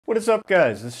What is up,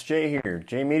 guys? This is Jay here,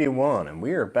 Jaymediaone, and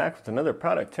we are back with another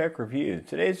product tech review.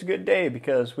 Today's a good day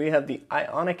because we have the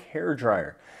Ionic Hair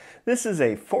Dryer. This is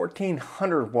a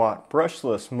 1400 watt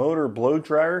brushless motor blow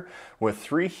dryer with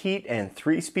 3 heat and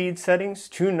 3 speed settings,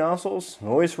 2 nozzles,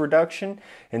 noise reduction,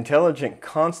 intelligent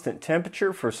constant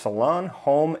temperature for salon,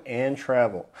 home, and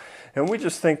travel. And we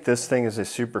just think this thing is a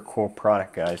super cool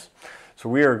product, guys. So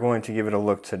we are going to give it a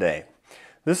look today.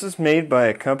 This is made by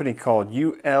a company called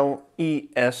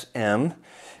ULESM,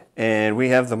 and we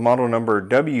have the model number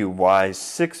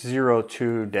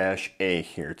WY602-A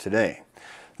here today.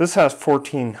 This has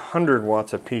 1400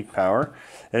 watts of peak power,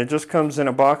 and it just comes in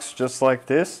a box just like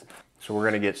this, so we're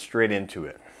going to get straight into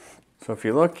it. So if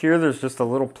you look here, there's just a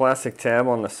little plastic tab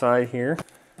on the side here.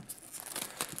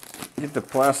 Get the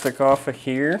plastic off of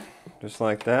here, just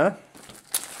like that.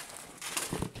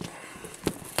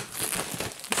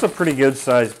 It's a pretty good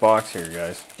sized box here,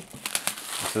 guys.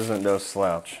 This isn't no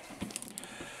slouch.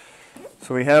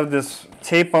 So we have this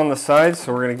tape on the side,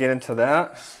 so we're going to get into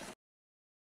that.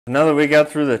 Now that we got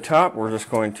through the top, we're just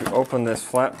going to open this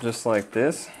flap just like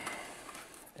this,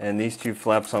 and these 2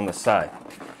 flaps on the side.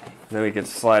 And then we can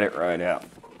slide it right out.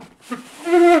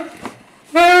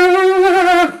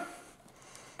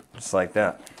 Just like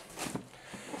that.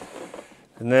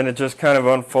 And then it just kind of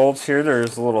unfolds here.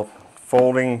 There's a little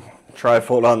folding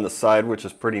trifold on the side, which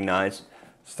is pretty nice.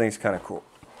 This thing's kind of cool.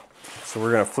 So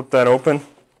we're going to flip that open,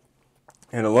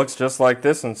 and it looks just like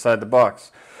this inside the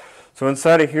box. So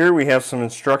inside of here we have some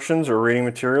instructions or reading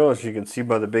material, as you can see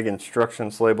by the big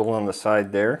instructions label on the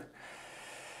side there.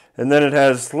 And then it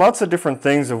has lots of different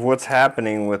things of what's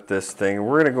happening with this thing.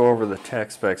 We're going to go over the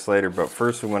tech specs later, but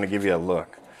first we want to give you a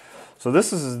look. So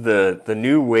this is the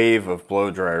new wave of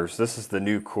blow dryers. This is the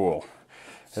new cool.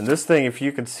 And this thing, if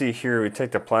you can see here, we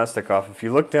take the plastic off. If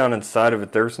you look down inside of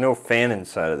it, there's no fan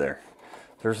inside of there.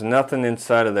 There's nothing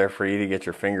inside of there for you to get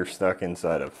your finger stuck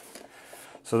inside of.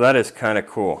 So that is kind of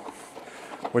cool.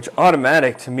 Which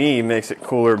automatic to me makes it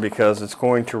cooler because it's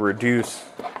going to reduce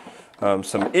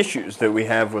some issues that we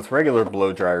have with regular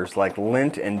blow dryers, like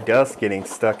lint and dust getting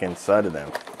stuck inside of them.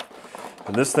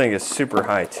 And this thing is super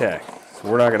high tech, so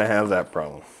we're not going to have that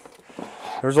problem.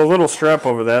 There's a little strap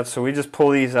over that, so we just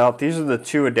pull these out. These are the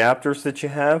 2 adapters that you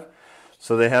have.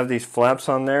 So they have these flaps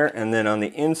on there, and then on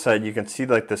the inside you can see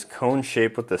like this cone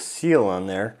shape with the seal on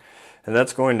there, and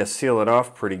that's going to seal it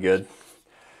off pretty good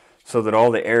so that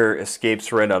all the air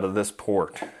escapes right out of this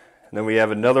port. And then we have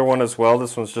another one as well.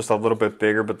 This one's just a little bit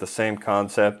bigger, but the same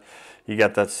concept. You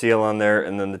got that seal on there,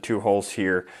 and then the 2 holes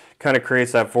here. Kind of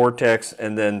creates that vortex,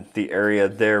 and then the area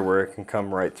there where it can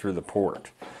come right through the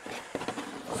port.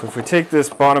 So if we take this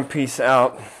bottom piece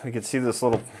out, we can see this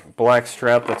little black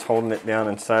strap that's holding it down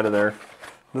inside of there.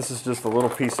 This is just a little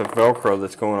piece of Velcro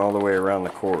that's going all the way around the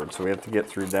cord, so we have to get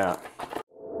through that.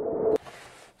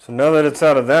 So now that it's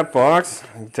out of that box,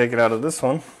 we can take it out of this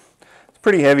one. It's a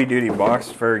pretty heavy duty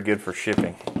box, very good for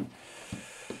shipping.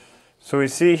 So we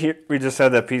see here, we just had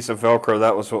that piece of Velcro,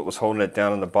 that was what was holding it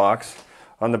down in the box.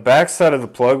 On the back side of the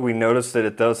plug, we noticed that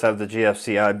it does have the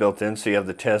GFCI built in, so you have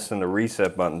the test and the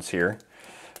reset buttons here.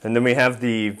 And then we have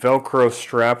the Velcro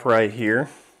strap right here.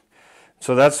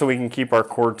 So that's so we can keep our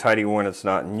cord tidy when it's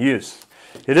not in use.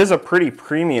 It is a pretty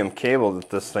premium cable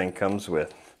that this thing comes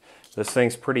with. This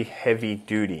thing's pretty heavy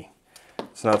duty.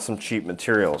 It's not some cheap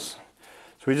materials.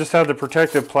 So we just have the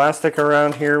protective plastic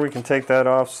around here. We can take that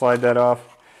off, slide that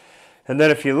off. And then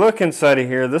if you look inside of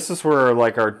here, this is where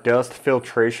like our dust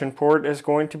filtration port is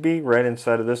going to be, right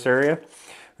inside of this area.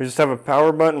 We just have a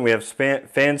power button, we have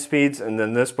fan speeds, and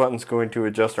then this button's going to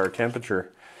adjust our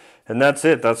temperature. And that's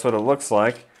it, that's what it looks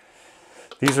like.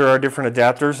 These are our different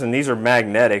adapters, and these are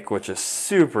magnetic, which is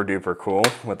super duper cool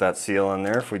with that seal on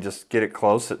there. If we just get it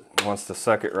close, it wants to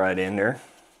suck it right in there.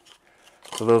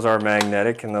 So those are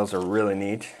magnetic, and those are really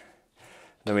neat.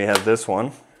 Then we have this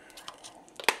one.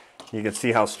 You can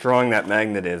see how strong that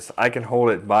magnet is. I can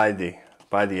hold it by the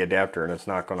adapter, and it's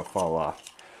not going to fall off.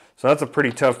 So that's a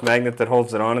pretty tough magnet that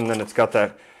holds it on, and then it's got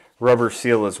that rubber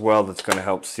seal as well that's going to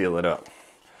help seal it up.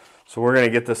 So we're going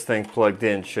to get this thing plugged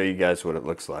in and show you guys what it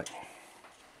looks like.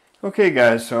 Okay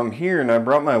guys, so I'm here and I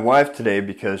brought my wife today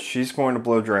because she's going to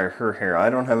blow dry her hair. I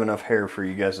don't have enough hair for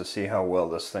you guys to see how well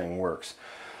this thing works.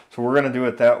 So we're going to do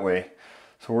it that way.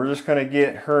 So we're just going to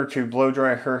get her to blow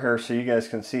dry her hair so you guys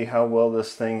can see how well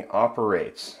this thing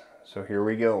operates. So here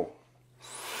we go.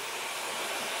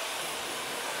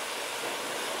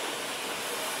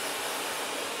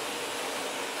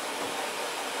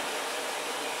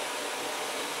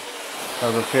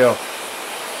 How's it feel?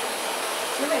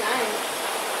 Really nice.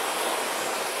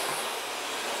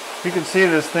 You can see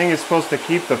this thing is supposed to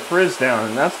keep the frizz down,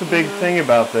 and that's the big thing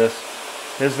about this.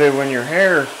 is that when you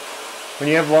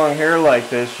have long hair like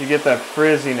this, you get that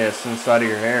frizziness inside of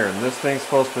your hair. And this thing's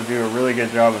supposed to do a really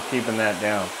good job of keeping that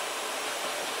down.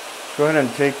 Go ahead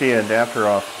and take the adapter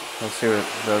off. Let's see what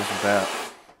it does with that.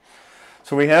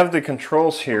 So we have the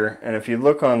controls here, and if you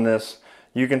look on this,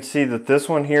 you can see that this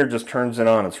one here just turns it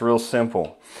on. It's real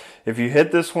simple. If you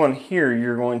hit this one here,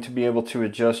 you're going to be able to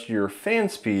adjust your fan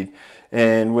speed,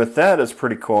 and with that, it's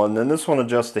pretty cool. And then this one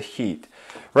adjusts the heat.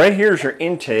 Right here is your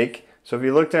intake. So if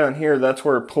you look down here, that's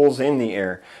where it pulls in the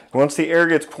air. Once the air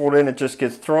gets pulled in, it just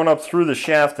gets thrown up through the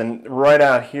shaft and right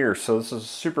out here. So this is a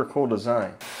super cool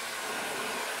design.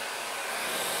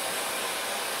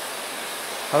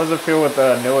 How does it feel with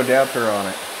no adapter on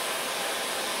it?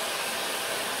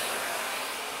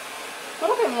 A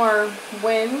little bit more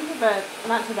wind, but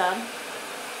not too bad.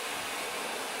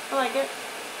 I like it.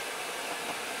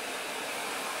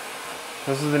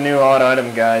 This is the new hot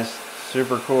item, guys.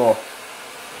 Super cool.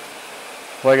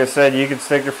 Like I said, you can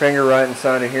stick your finger right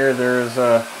inside of here. There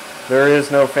is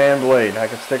no fan blade. I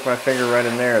can stick my finger right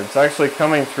in there. It's actually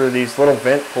coming through these little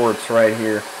vent ports right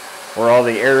here where all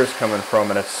the air is coming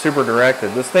from, and it's super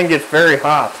directed. This thing gets very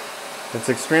hot. It's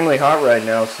extremely hot right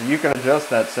now, so you can adjust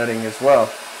that setting as well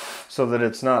so that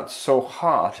it's not so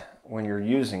hot when you're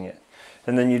using it.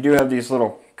 And then you do have these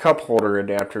little cup holder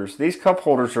adapters. These cup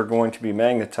holders are going to be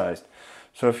magnetized.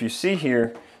 So if you see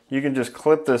here, you can just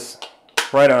clip this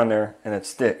right on there and it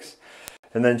sticks.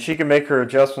 And then she can make her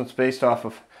adjustments based off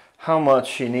of how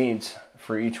much she needs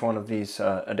for each one of these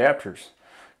adapters.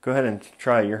 Go ahead and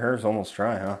try. Your hair's almost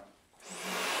dry, huh?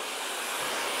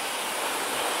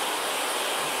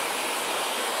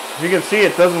 As you can see,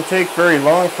 it doesn't take very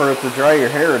long for it to dry your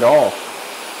hair at all.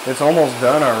 It's almost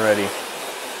done already.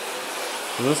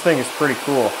 So this thing is pretty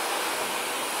cool.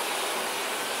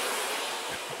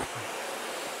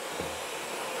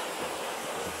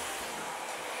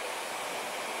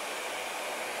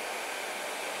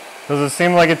 Does it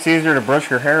seem like it's easier to brush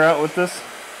your hair out with this?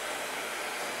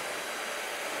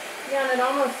 Yeah, and it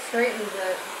almost straightens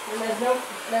it. And there's no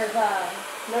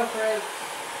frizz.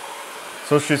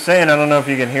 So she's saying, I don't know if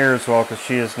you can hear as well because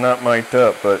she is not mic'd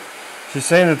up, but she's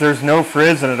saying that there's no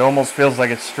frizz and it almost feels like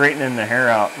it's straightening the hair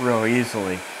out real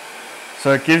easily.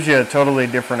 So it gives you a totally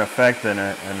different effect than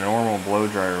a normal blow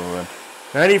dryer would.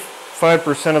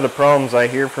 95% of the problems I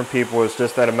hear from people is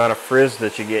just that amount of frizz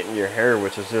that you get in your hair,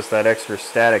 which is just that extra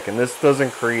static, and this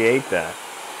doesn't create that.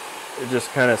 It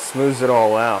just kind of smooths it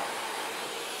all out.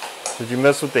 Did you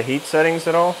mess with the heat settings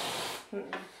at all?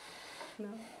 No.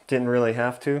 Didn't really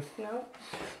have to? No.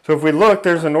 So if we look,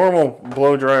 there's a normal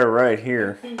blow dryer right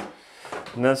here.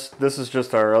 And this is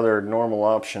just our other normal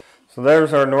option. So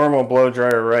there's our normal blow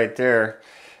dryer right there.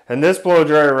 And this blow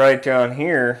dryer right down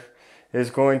here is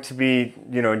going to be,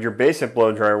 you know, your basic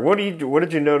blow dryer. What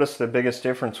did you notice the biggest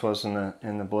difference was in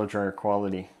the blow dryer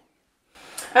quality?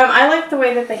 I like the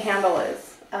way that the handle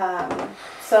is.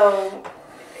 So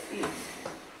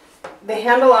the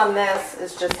handle on this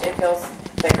is just, it feels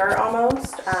thicker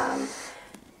almost.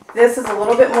 This is a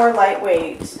little bit more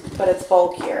lightweight, but it's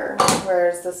bulkier,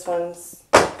 whereas this one's,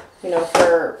 you know,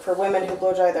 for women who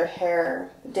blow dry their hair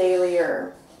daily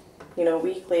or, you know,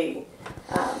 weekly,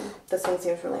 this one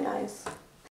seems really nice.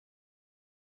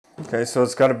 Okay, so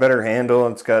it's got a better handle.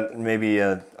 It's got maybe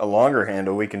a longer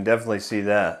handle. We can definitely see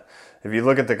that. If you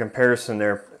look at the comparison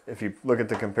there, if you look at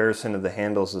the comparison of the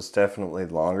handles, it's definitely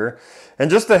longer. And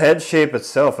just the head shape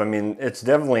itself, I mean, it's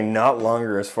definitely not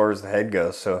longer as far as the head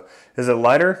goes. So is it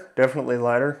lighter? Definitely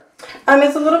lighter?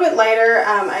 It's a little bit lighter.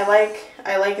 I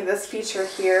like this feature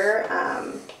here.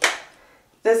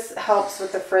 This helps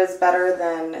with the frizz better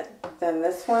than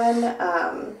this one.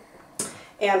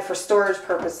 And for storage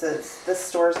purposes, this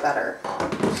stores better.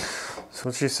 So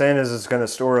what she's saying is it's going to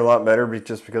store a lot better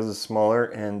just because it's smaller.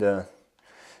 And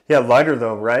yeah, lighter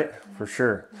though, right? For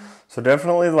sure. So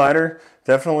definitely lighter,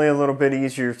 definitely a little bit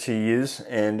easier to use.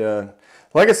 And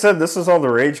like I said, this is all the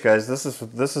rage, guys. This is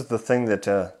the thing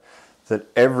that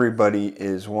everybody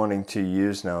is wanting to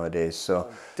use nowadays.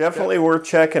 So definitely worth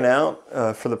checking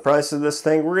out for the price of this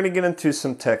thing. We're going to get into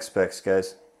some tech specs,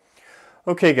 guys.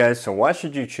 Okay, guys, so why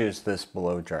should you choose this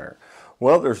blow dryer?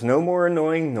 Well, there's no more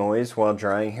annoying noise while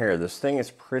drying hair. This thing is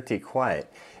pretty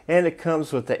quiet. And it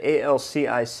comes with the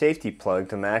ALCI safety plug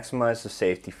to maximize the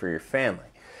safety for your family.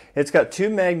 It's got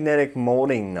two magnetic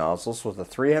molding nozzles with a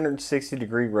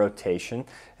 360-degree rotation,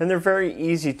 and they're very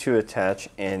easy to attach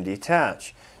and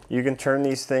detach. You can turn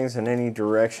these things in any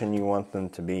direction you want them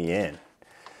to be in,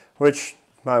 which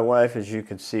my wife, as you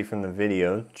can see from the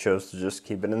video, chose to just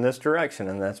keep it in this direction,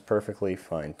 and that's perfectly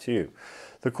fine too.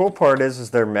 The cool part is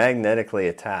they're magnetically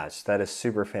attached. That is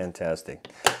super fantastic.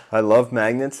 I love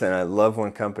magnets, and I love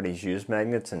when companies use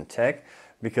magnets in tech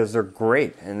because they're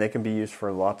great and they can be used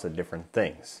for lots of different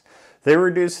things. They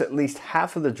reduce at least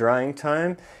half of the drying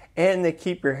time, and they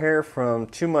keep your hair from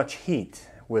too much heat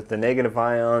with the negative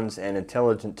ions and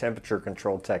intelligent temperature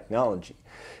control technology.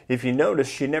 If you notice,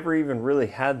 she never even really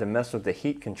had to mess with the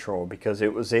heat control because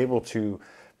it was able to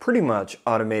pretty much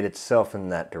automate itself in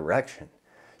that direction.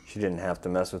 She didn't have to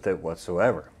mess with it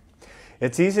whatsoever.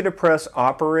 It's easy to press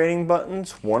operating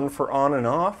buttons, one for on and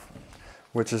off,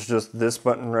 which is just this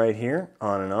button right here,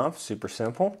 on and off, super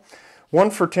simple. One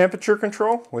for temperature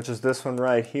control, which is this one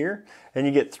right here, and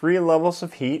you get 3 levels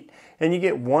of heat, and you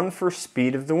get one for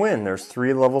speed of the wind. There's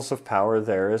 3 levels of power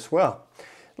there as well.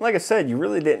 Like I said, she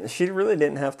really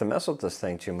didn't have to mess with this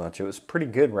thing too much. It was pretty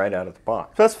good right out of the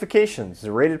box. Specifications: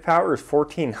 the rated power is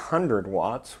 1400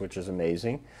 watts, which is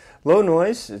amazing. Low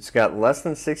noise, it's got less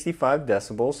than 65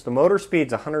 decibels. The motor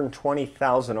speed's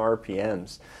 120,000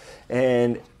 RPMs.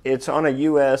 And it's on a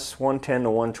US 110 to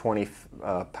 120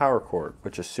 power cord,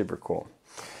 which is super cool.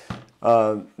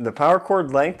 The power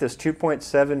cord length is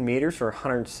 2.7 meters or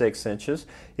 106 inches.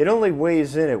 It only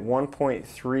weighs in at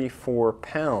 1.34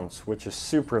 pounds, which is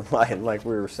super light. Like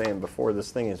we were saying before,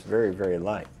 this thing is very, very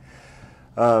light.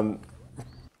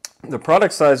 The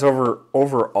product size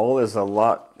overall is a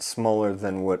lot smaller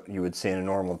than what you would see in a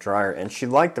normal dryer, and she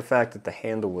liked the fact that the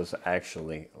handle was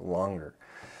actually longer.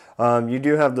 You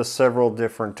do have the several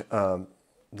different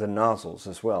the nozzles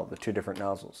as well, the 2 different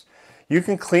nozzles. You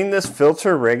can clean this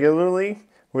filter regularly,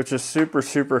 which is super,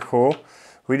 super cool.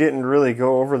 We didn't really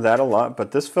go over that a lot,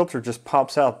 but this filter just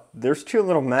pops out. There's 2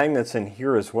 little magnets in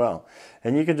here as well,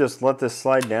 and you can just let this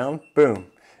slide down, boom,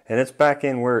 and it's back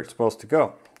in where it's supposed to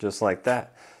go, just like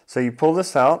that. So you pull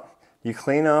this out, you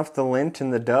clean off the lint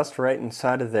and the dust right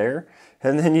inside of there,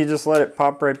 and then you just let it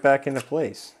pop right back into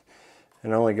place.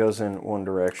 It only goes in one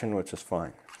direction, which is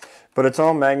fine. But it's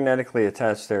all magnetically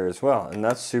attached there as well, and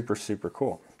that's super, super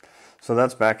cool. So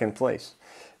that's back in place.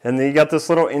 And then you got this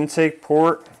little intake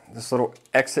port, this little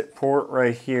exit port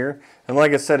right here. And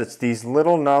like I said, it's these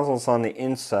little nozzles on the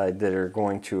inside that are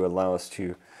going to allow us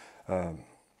to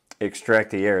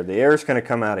extract the air. The air is going to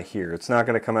come out of here. It's not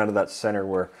going to come out of that center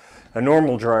where a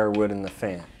normal dryer would in the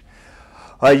fan.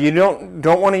 You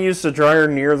don't want to use the dryer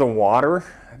near the water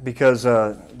because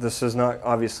this is not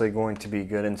obviously going to be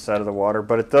good inside of the water,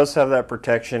 but it does have that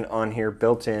protection on here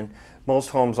built in. Most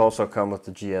homes also come with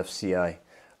the GFCI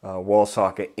wall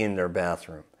socket in their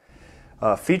bathroom.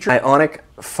 Feature ionic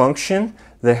function.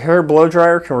 The hair blow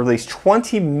dryer can release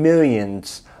 20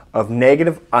 millions of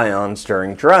negative ions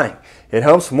during drying. It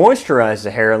helps moisturize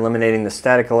the hair, eliminating the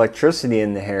static electricity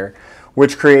in the hair,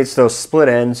 which creates those split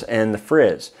ends and the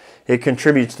frizz. It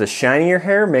contributes to shinier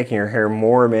hair, making your hair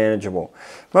more manageable.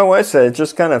 My wife said it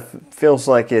just kind of feels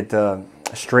like it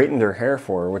straightened her hair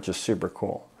for her, which is super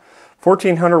cool.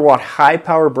 1400 watt high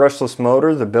power brushless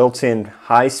motor. The built-in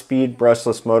high speed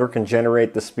brushless motor can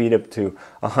generate the speed up to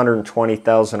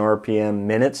 120,000 RPM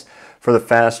minutes for the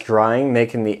fast drying,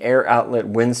 making the air outlet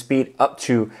wind speed up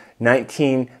to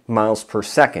 19 miles per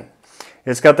second.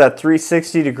 It's got that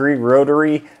 360-degree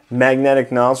rotary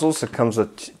magnetic nozzles. It comes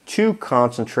with 2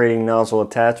 concentrating nozzle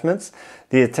attachments.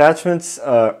 The attachments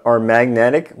are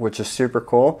magnetic, which is super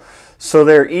cool. So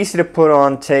they're easy to put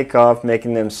on, take off,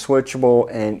 making them switchable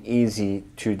and easy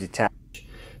to detach.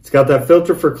 It's got that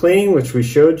filter for cleaning, which we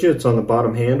showed you. It's on the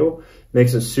bottom handle.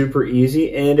 Makes it super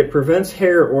easy, and it prevents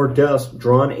hair or dust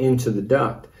drawn into the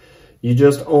duct. You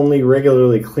just only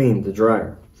regularly clean the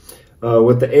dryer.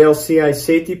 With the ALCI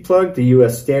safety plug, the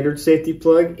US standard safety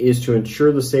plug is to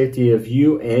ensure the safety of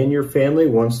you and your family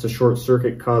once the short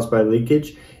circuit caused by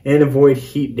leakage and avoid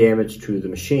heat damage to the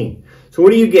machine. So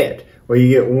what do you get? Well, you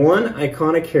get one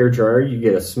Ionic hair dryer, you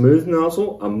get a smooth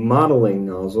nozzle, a modeling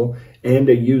nozzle, and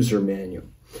a user manual.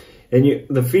 And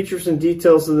the features and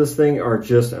details of this thing are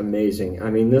just amazing.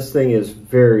 I mean, this thing is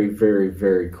very, very,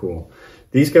 very cool.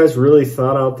 These guys really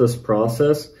thought out this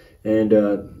process and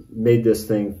made this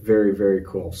thing very, very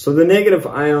cool. So the negative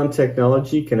ion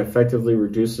technology can effectively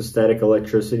reduce the static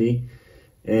electricity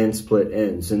and split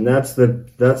ends. And that's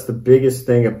the biggest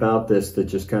thing about this that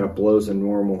just kind of blows a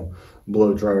normal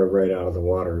blow dryer right out of the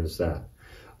water is that.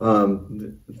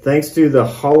 Thanks to the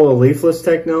hollow leafless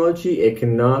technology, it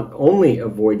can not only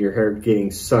avoid your hair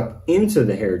getting sucked into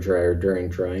the hair dryer during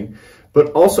drying,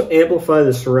 but also amplify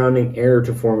the surrounding air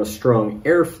to form a strong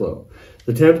airflow.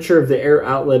 The temperature of the air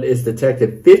outlet is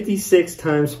detected 56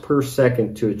 times per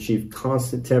second to achieve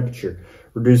constant temperature,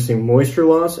 reducing moisture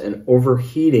loss and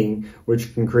overheating,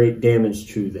 which can create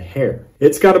damage to the hair.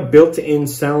 It's got a built-in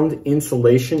sound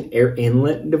insulation air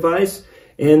inlet device,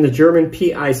 and the German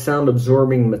PI sound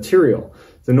absorbing material.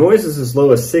 The noise is as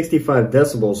low as 65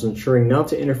 decibels, ensuring not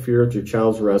to interfere with your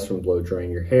child's rest when blow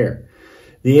drying your hair.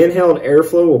 The inhaled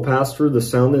airflow will pass through the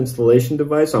sound installation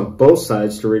device on both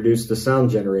sides to reduce the sound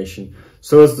generation,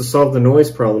 so as to solve the noise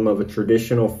problem of a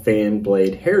traditional fan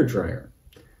blade hair dryer.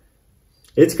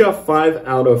 It's got 5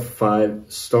 out of 5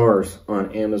 stars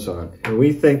on Amazon, and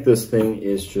we think this thing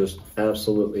is just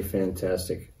absolutely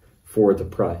fantastic for the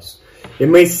price. It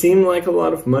may seem like a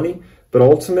lot of money, but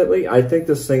ultimately, I think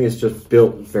this thing is just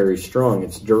built very strong.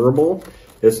 It's durable.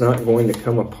 It's not going to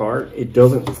come apart. It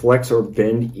doesn't flex or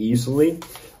bend easily.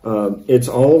 It's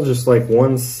all just like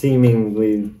one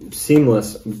seemingly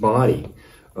seamless body.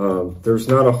 There's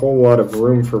not a whole lot of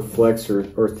room for flex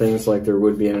or things like there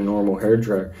would be in a normal hair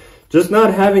dryer. Just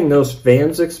not having those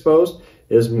fans exposed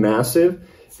is massive.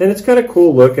 And it's kind of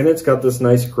cool looking. It's got this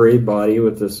nice gray body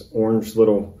with this orange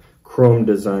little chrome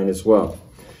design as well.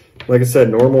 Like I said,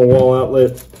 normal wall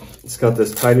outlet. It's got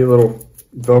this tiny little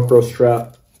Velcro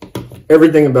strap.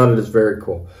 Everything about it is very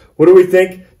cool. What do we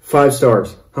think? 5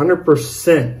 stars.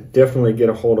 100% definitely get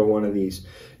a hold of one of these.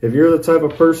 If you're the type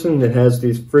of person that has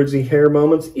these frizzy hair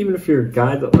moments, even if you're a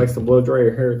guy that likes to blow dry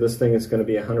your hair, this thing is going to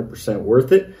be 100%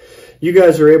 worth it. You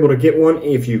guys are able to get one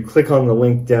if you click on the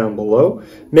link down below.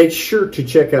 Make sure to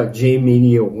check out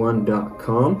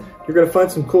Jaymediaone.com. You're going to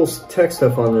find some cool tech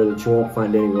stuff on there that you won't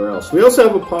find anywhere else. We also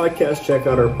have a podcast. Check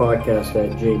out our podcast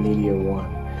at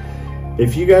Jaymediaone.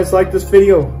 If you guys like this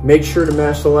video, make sure to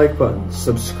mash the like button,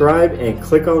 subscribe, and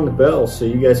click on the bell so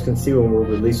you guys can see when we're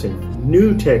releasing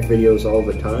new tech videos all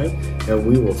the time. And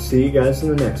we will see you guys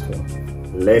in the next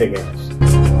one. Later, guys.